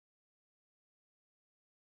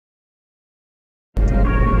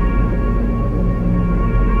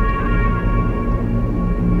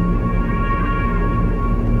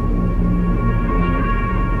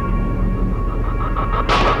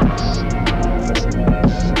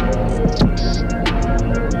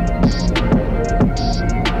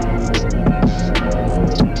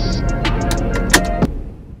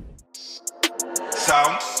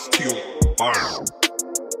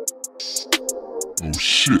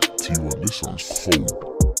shit, T1, this sounds cold.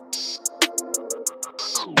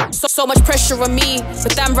 So much pressure on me,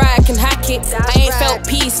 but damn right I can hack it. I ain't felt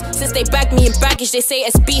peace since they bagged me in baggage. They say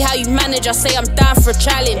SB how you manage, I say I'm down for a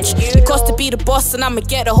challenge. It costs to be the boss and I'ma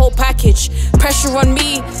get the whole package. Pressure on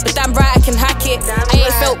me, but damn right I can hack it. I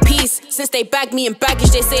ain't felt peace since they bagged me in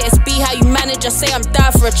baggage. They say SB how you manage, I say I'm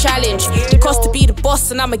down for a challenge. It costs to be the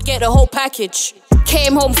boss and I'ma get the whole package.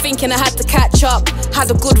 Came home thinking I had to catch up. Had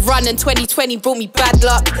a good run and 2020 brought me bad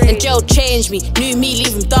luck. And jail changed me, knew me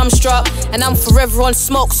leaving dumbstruck. And I'm forever on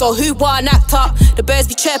smoke, so who want an act up? The birds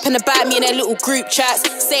be chirping about me in their little group chats,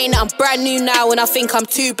 saying that I'm brand new now and I think I'm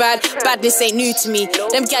too bad. Badness ain't new to me,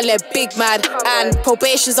 them gal are big mad. And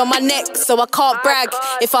probation's on my neck, so I can't brag.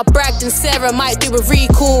 If I bragged then Sarah might do a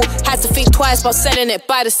recall. Had to think twice about selling it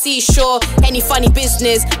by the seashore. Any funny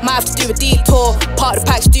business, might have to do a detour. Part of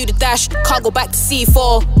the packs do the dash, can't go back to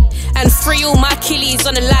C4. And free all my killies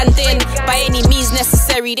on the landing. By any means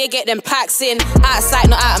necessary, they get them packs in. Out of sight,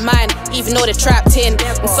 not out of mind, even though they're trapped in.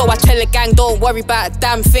 And so I tell the gang, don't worry about a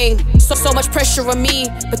damn thing. So much pressure on me,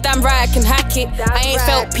 but damn right I can hack it. I ain't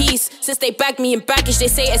felt peace since they bagged me in baggage. They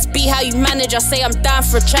say SB how you manage, I say I'm down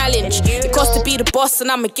for a challenge. It costs to be the boss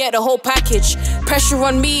and I'ma get the whole package. Pressure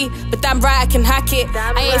on me, but damn right I can hack it.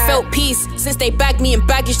 I ain't felt peace since they bagged me in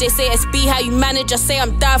baggage. They say SB how you manage, I say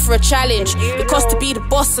I'm down for a challenge. It costs to be the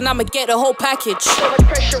boss and I'ma get the whole package. So much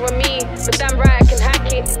pressure on me, but damn right I can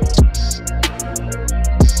hack it.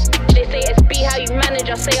 They say SB how you manage,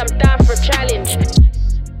 I say I'm down for a challenge.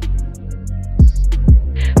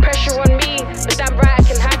 Pressure on me, but damn right I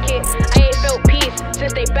can hack it. I ain't felt peace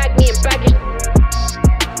since they bagged me in baggage.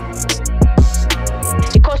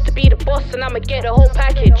 It costs to be the boss and I'ma get the whole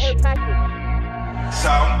package.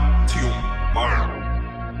 Sound to your mind.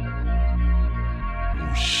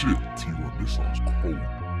 Oh shit, T1, this sounds cold.